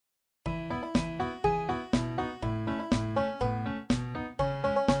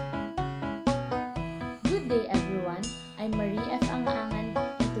I'm Marie F. Anga-Angan,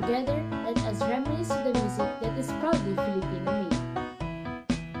 and together, let us reminisce to the music that is proudly Filipino-made.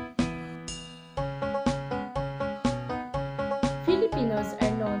 Filipinos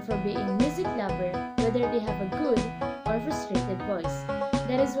are known for being music lovers, whether they have a good or frustrated voice.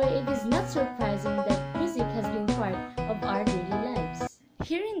 That is why it is not surprising that music has been part of our daily lives.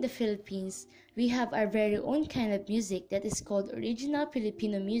 Here in the Philippines, we have our very own kind of music that is called Original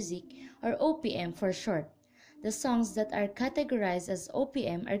Filipino Music, or OPM for short. The songs that are categorized as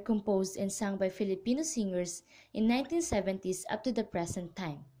OPM are composed and sung by Filipino singers in 1970s up to the present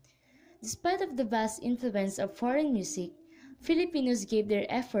time. Despite of the vast influence of foreign music, Filipinos gave their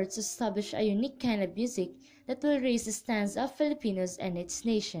efforts to establish a unique kind of music that will raise the standards of Filipinos and its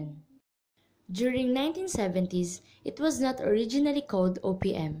nation. During 1970s, it was not originally called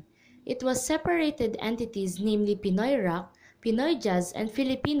OPM. It was separated entities, namely Pinoy rock, Pinoy jazz, and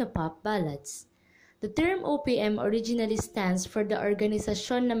Filipino pop ballads. The term OPM originally stands for the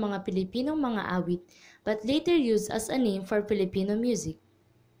Organisasyon ng mga Pilipinong mga awit, but later used as a name for Filipino music.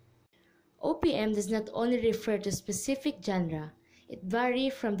 OPM does not only refer to specific genre, it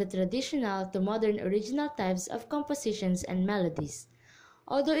varies from the traditional to modern original types of compositions and melodies.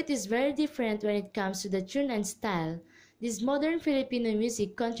 Although it is very different when it comes to the tune and style, this modern Filipino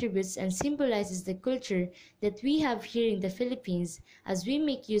music contributes and symbolizes the culture that we have here in the Philippines as we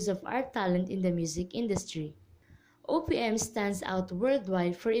make use of our talent in the music industry. OPM stands out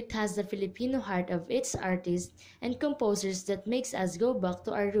worldwide for it has the Filipino heart of its artists and composers that makes us go back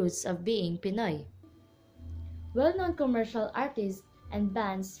to our roots of being Pinoy. Well-known commercial artists and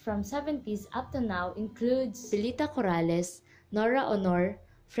bands from 70s up to now includes Pilita Corrales, Nora Honor,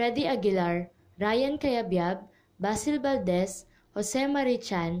 Freddie Aguilar, Ryan Cayabyab, Basil Valdez, Jose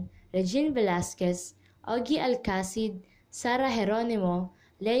Marichan, Regine Velasquez, Augie Alcacid, Sara Geronimo,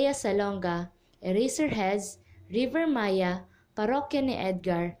 Lea Salonga, Eraserheads, River Maya, Parokya ni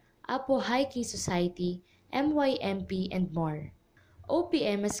Edgar, Apo Hiking Society, MYMP, and more.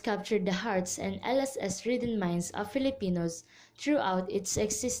 OPM has captured the hearts and LSS-ridden minds of Filipinos throughout its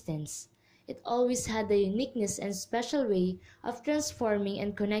existence. It always had the uniqueness and special way of transforming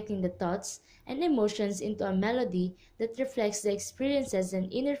and connecting the thoughts and emotions into a melody that reflects the experiences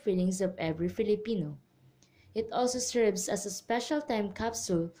and inner feelings of every Filipino. It also serves as a special time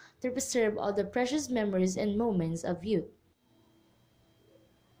capsule to preserve all the precious memories and moments of youth.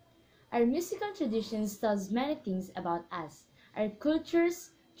 Our musical traditions tells many things about us, our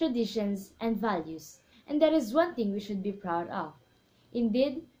cultures, traditions, and values, and that is one thing we should be proud of.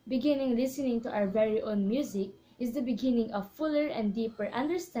 Indeed, beginning listening to our very own music is the beginning of fuller and deeper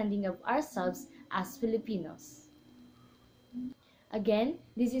understanding of ourselves as Filipinos. Again,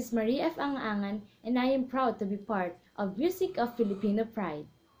 this is Marie F. Anga-Angan, and I am proud to be part of Music of Filipino Pride.